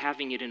mainly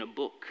having it in a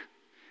book,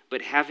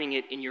 but having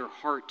it in your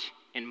heart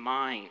and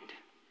mind.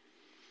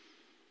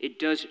 It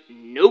does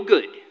no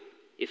good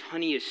if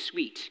honey is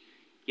sweet,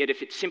 yet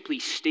if it simply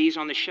stays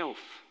on the shelf.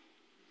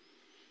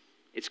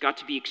 It's got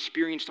to be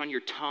experienced on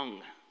your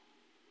tongue.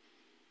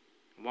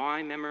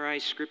 Why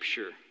memorize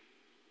Scripture?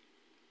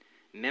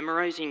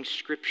 Memorizing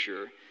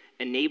Scripture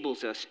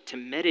enables us to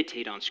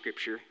meditate on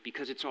Scripture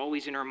because it's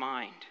always in our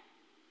mind.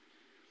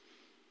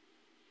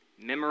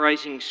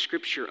 Memorizing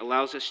Scripture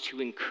allows us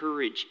to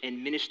encourage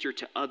and minister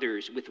to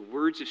others with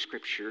words of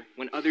Scripture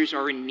when others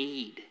are in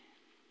need.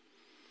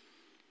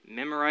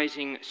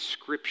 Memorizing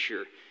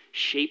Scripture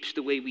shapes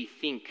the way we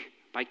think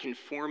by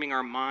conforming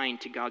our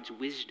mind to God's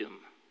wisdom.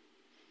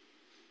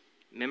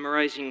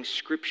 Memorizing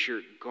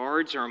Scripture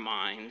guards our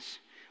minds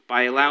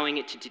by allowing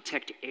it to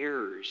detect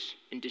errors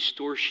and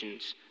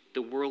distortions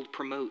the world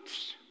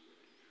promotes.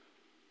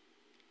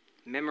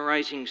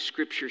 Memorizing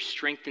Scripture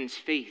strengthens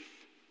faith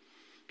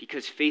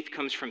because faith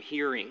comes from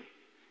hearing,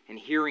 and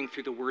hearing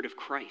through the word of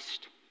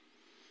Christ.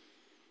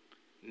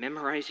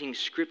 Memorizing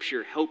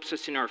Scripture helps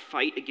us in our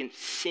fight against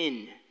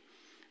sin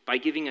by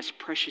giving us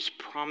precious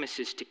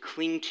promises to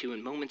cling to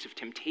in moments of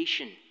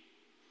temptation.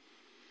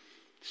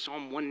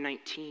 Psalm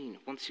 119,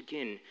 once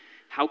again,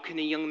 how can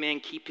a young man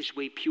keep his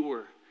way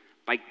pure?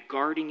 By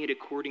guarding it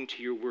according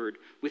to your word.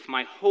 With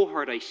my whole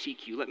heart I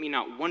seek you. Let me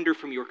not wander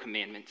from your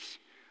commandments.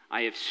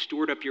 I have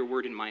stored up your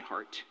word in my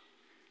heart,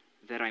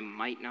 that I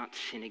might not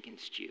sin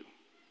against you.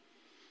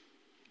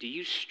 Do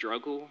you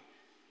struggle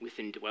with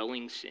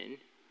indwelling sin?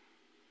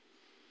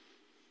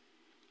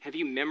 Have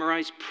you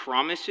memorized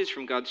promises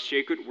from God's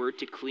sacred word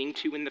to cling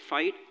to in the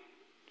fight?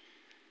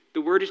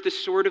 The word is the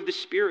sword of the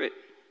Spirit.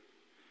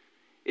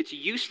 It's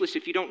useless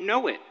if you don't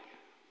know it.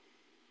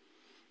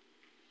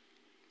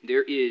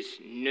 There is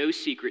no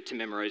secret to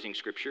memorizing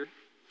Scripture.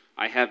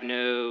 I have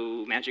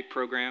no magic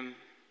program.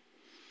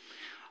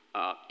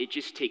 It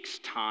just takes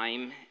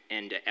time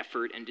and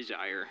effort and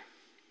desire.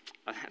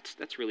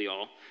 That's really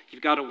all.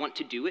 You've got to want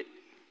to do it.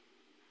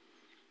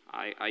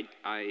 I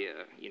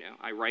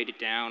write it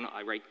down.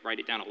 I write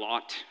it down a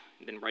lot,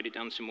 and then write it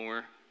down some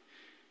more.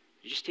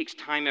 It just takes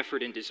time,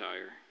 effort, and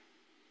desire.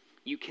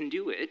 You can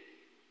do it.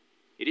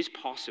 It is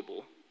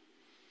possible.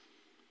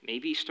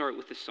 Maybe start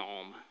with the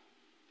Psalm.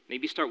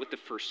 Maybe start with the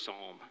first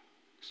Psalm.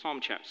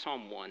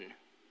 Psalm 1.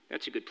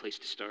 That's a good place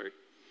to start.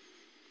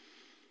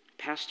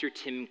 Pastor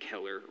Tim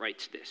Keller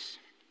writes this.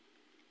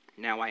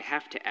 Now I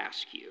have to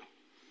ask you,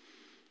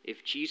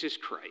 if Jesus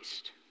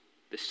Christ,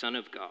 the Son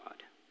of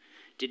God,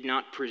 did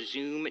not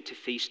presume to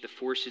face the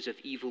forces of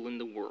evil in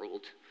the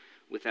world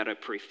without a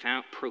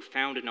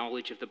profound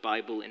knowledge of the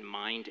Bible in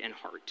mind and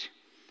heart,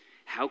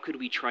 how could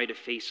we try to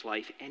face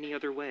life any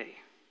other way?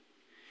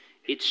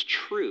 It's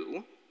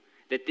true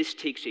that this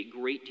takes a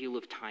great deal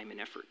of time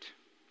and effort.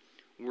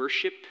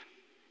 Worship,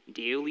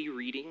 daily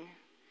reading,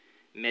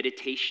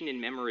 meditation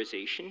and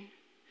memorization,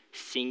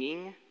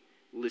 singing,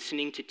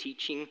 listening to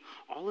teaching,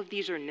 all of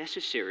these are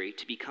necessary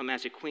to become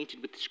as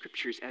acquainted with the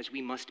Scriptures as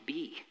we must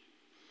be.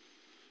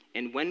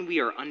 And when we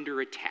are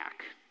under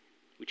attack,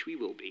 which we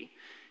will be,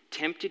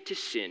 tempted to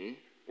sin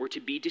or to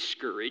be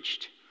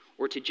discouraged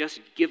or to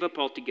just give up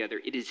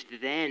altogether, it is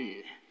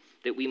then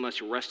that we must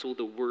wrestle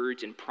the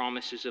words and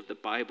promises of the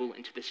Bible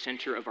into the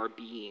center of our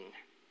being.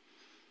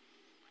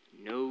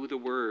 Know the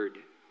Word.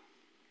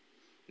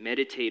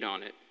 Meditate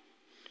on it.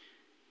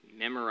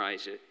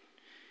 Memorize it.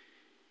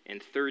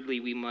 And thirdly,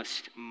 we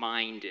must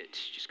mind it.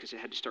 Just because it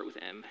had to start with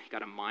M, you got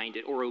to mind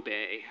it or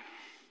obey.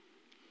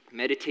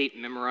 Meditate,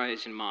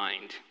 memorize, and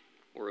mind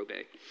or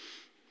obey.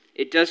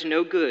 It does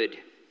no good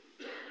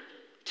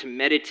to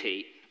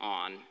meditate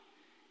on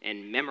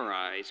and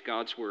memorize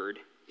God's word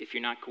if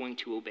you're not going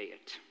to obey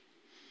it.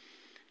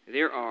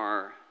 There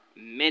are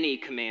many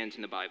commands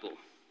in the Bible.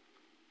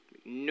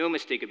 No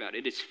mistake about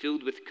it. It is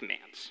filled with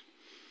commands.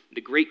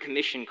 The Great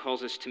Commission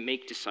calls us to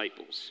make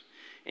disciples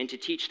and to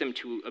teach them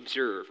to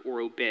observe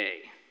or obey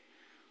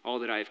all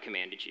that I have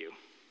commanded you.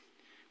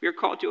 We are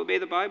called to obey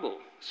the Bible.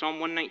 Psalm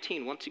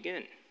 119, once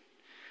again.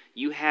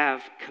 You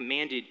have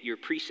commanded your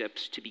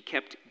precepts to be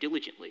kept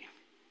diligently.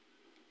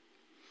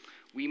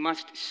 We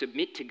must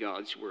submit to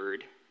God's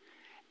word,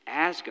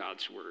 as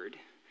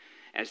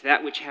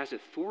that which has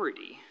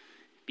authority,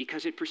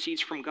 because it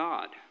proceeds from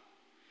God.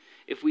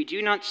 If we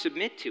do not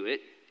submit to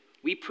it,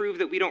 we prove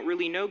that we don't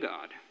really know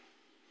God.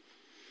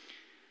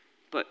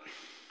 But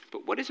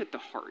what is at the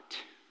heart?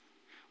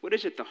 What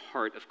is at the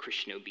heart of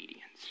Christian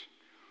obedience?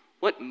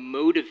 What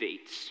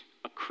motivates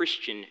a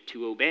Christian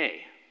to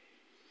obey?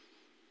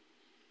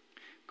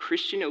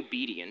 Christian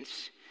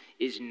obedience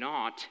is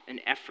not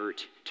an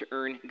effort to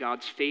earn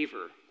God's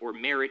favor or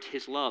merit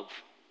his love.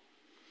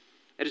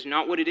 That is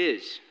not what it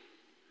is.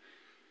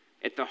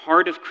 At the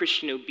heart of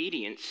Christian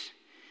obedience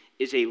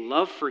is a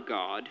love for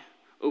God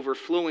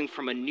overflowing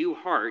from a new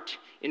heart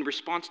in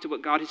response to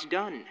what God has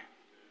done.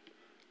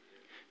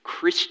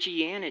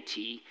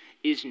 Christianity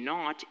is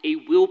not a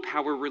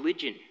willpower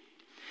religion.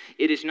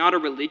 It is not a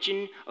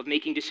religion of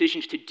making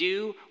decisions to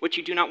do what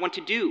you do not want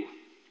to do.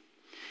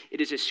 It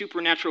is a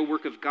supernatural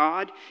work of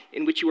God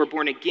in which you are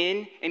born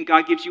again and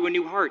God gives you a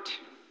new heart.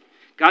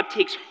 God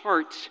takes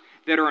hearts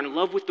that are in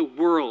love with the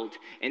world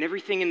and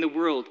everything in the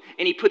world,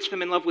 and he puts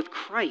them in love with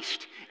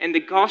Christ and the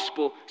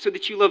gospel so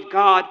that you love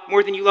God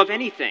more than you love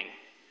anything.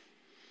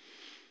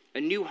 A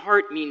new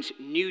heart means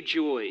new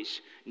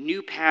joys,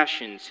 new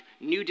passions,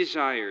 new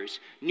desires,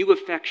 new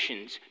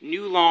affections,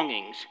 new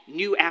longings,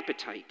 new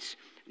appetites.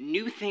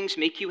 New things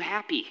make you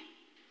happy.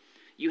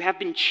 You have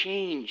been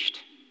changed.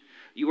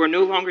 You are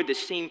no longer the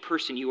same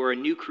person. You are a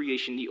new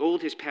creation. The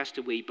old has passed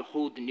away.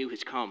 Behold, the new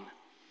has come.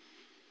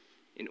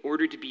 In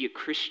order to be a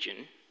Christian,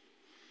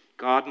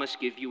 God must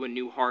give you a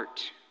new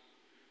heart.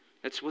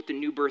 That's what the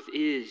new birth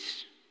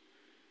is.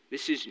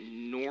 This is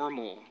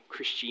normal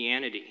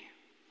Christianity.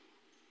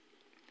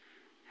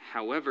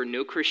 However,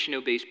 no Christian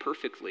obeys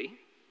perfectly.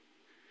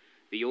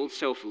 The old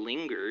self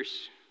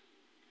lingers.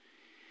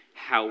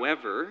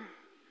 However,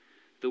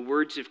 the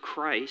words of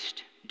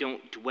Christ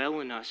don't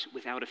dwell in us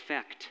without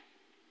effect.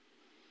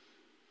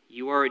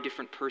 You are a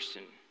different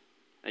person,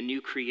 a new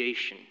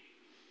creation,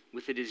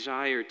 with a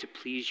desire to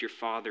please your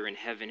Father in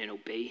heaven and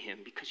obey him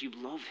because you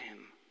love him.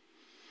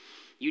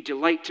 You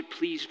delight to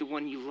please the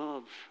one you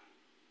love.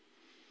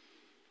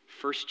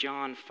 1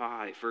 John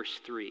 5, verse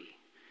 3.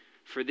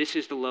 For this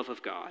is the love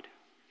of God,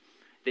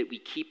 that we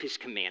keep his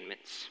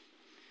commandments,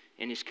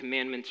 and his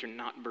commandments are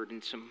not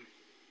burdensome.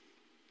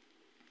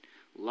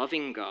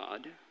 Loving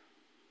God,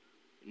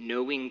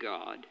 knowing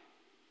God,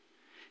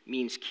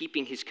 means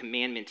keeping his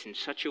commandments in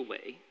such a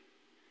way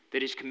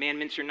that his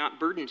commandments are not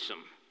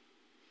burdensome.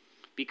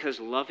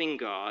 Because loving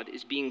God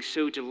is being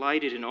so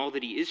delighted in all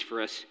that he is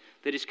for us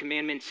that his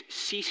commandments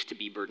cease to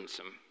be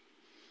burdensome.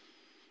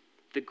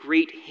 The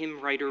great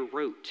hymn writer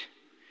wrote,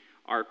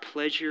 "Our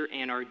pleasure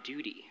and our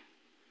duty,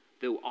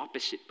 though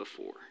opposite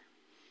before,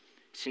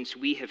 since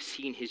we have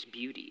seen his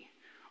beauty,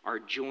 are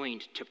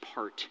joined to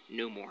part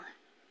no more.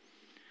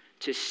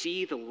 To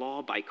see the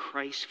law by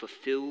Christ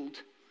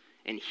fulfilled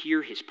and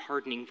hear his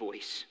pardoning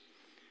voice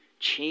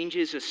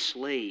changes a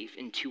slave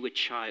into a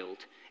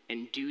child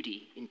and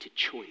duty into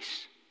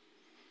choice."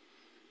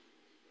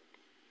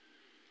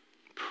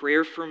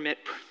 Prayerful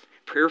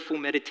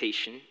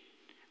meditation,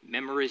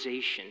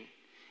 memorization,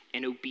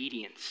 and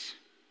obedience.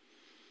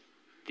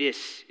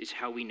 This is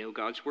how we know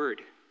God's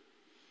word.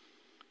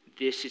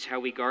 This is how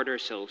we guard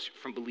ourselves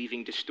from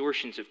believing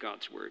distortions of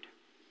God's word.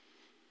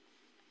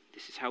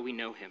 This is how we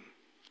know him.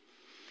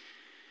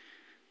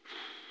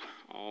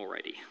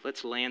 Alrighty,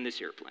 let's land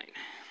this airplane.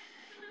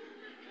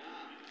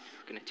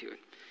 We're going to do it.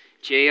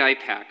 J.I.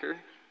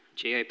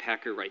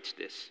 Packer writes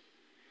this: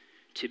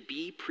 to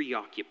be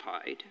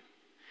preoccupied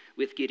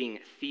with getting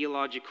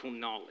theological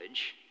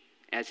knowledge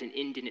as an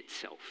end in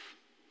itself,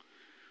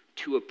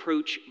 to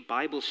approach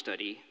Bible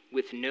study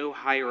with no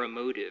higher a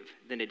motive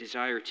than a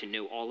desire to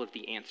know all of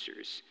the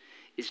answers,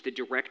 is the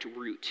direct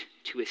route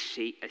to a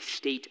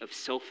state of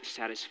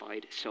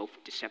self-satisfied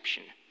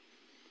self-deception.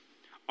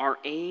 Our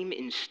aim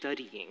in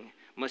studying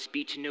must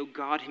be to know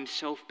God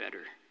himself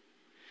better.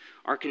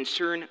 Our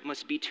concern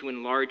must be to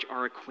enlarge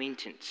our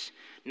acquaintance,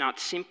 not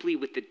simply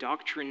with the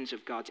doctrines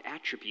of God's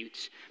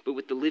attributes, but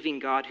with the living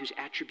God whose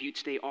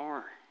attributes they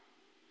are.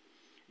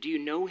 Do you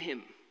know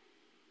him?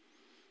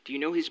 Do you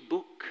know his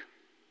book?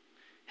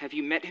 Have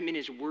you met him in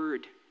his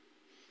word?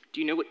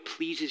 Do you know what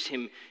pleases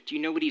him? Do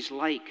you know what he's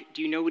like?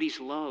 Do you know what he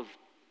loves?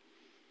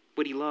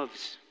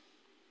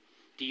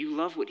 Do you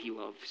love what he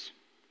loves?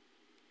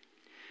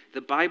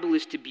 The Bible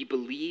is to be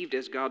believed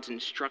as God's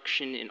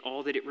instruction in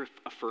all that it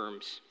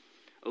affirms,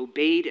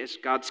 obeyed as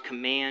God's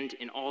command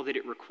in all that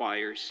it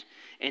requires,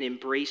 and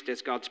embraced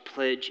as God's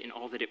pledge in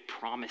all that it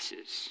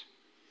promises.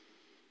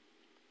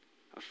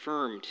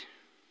 Affirmed,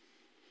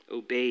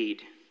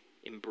 obeyed,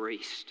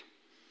 embraced.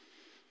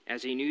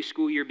 As a new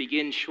school year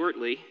begins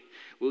shortly,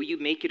 will you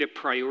make it a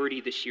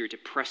priority this year to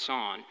press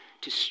on,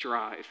 to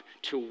strive,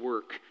 to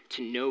work,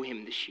 to know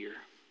him this year,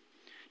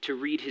 to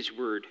read his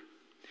word?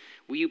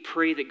 Will you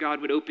pray that God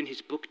would open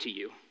his book to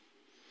you?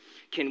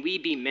 Can we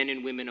be men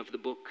and women of the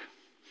book?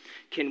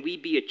 Can we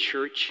be a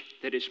church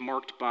that is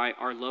marked by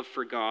our love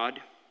for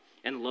God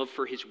and love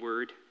for his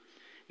word,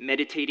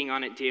 meditating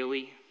on it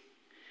daily,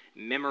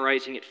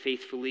 memorizing it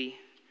faithfully,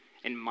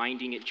 and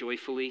minding it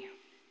joyfully?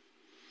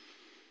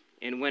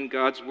 And when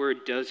God's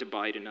word does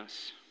abide in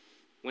us,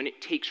 when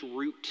it takes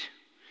root,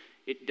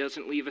 it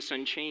doesn't leave us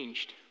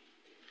unchanged.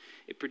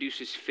 It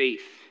produces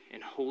faith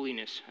and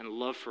holiness and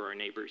love for our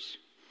neighbors.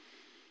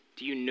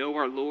 Do you know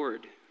our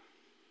Lord?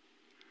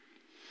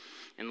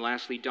 And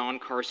lastly, Don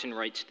Carson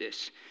writes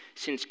this: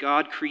 since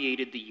God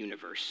created the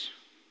universe,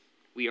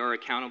 we are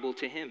accountable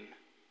to him,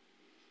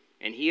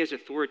 and he has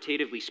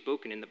authoritatively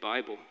spoken in the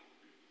Bible.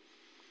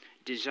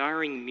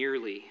 Desiring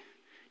merely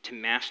to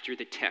master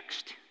the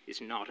text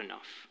is not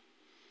enough.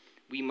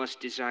 We must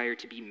desire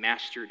to be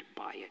mastered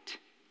by it.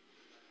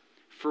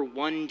 For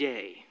one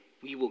day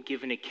we will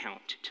give an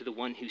account to the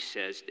one who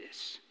says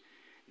this: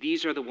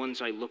 these are the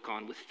ones I look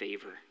on with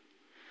favor,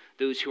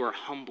 those who are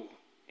humble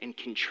and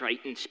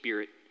contrite in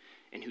spirit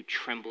and who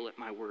tremble at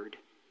my word.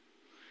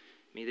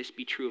 May this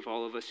be true of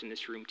all of us in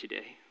this room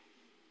today.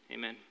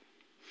 Amen.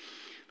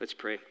 Let's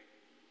pray.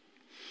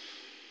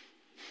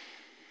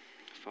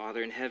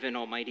 Father in heaven,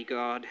 Almighty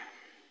God,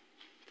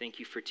 thank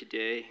you for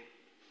today.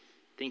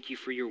 Thank you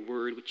for your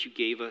word, which you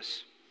gave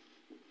us.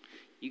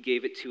 You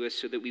gave it to us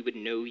so that we would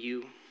know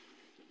you.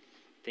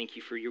 Thank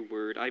you for your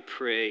word. I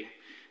pray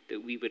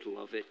that we would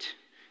love it,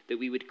 that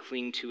we would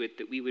cling to it,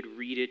 that we would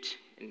read it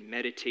and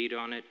meditate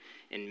on it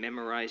and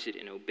memorize it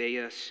and obey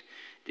us,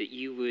 that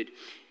you would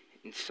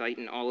incite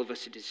in all of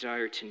us a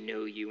desire to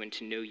know you and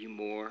to know you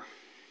more.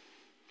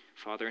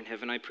 Father in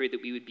heaven, I pray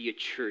that we would be a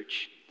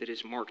church that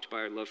is marked by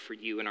our love for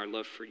you and our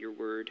love for your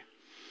word,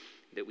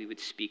 that we would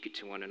speak it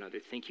to one another.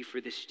 Thank you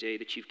for this day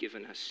that you've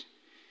given us.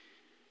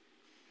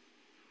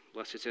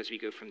 Bless us as we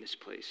go from this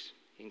place.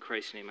 In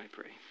Christ's name I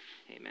pray.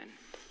 Amen.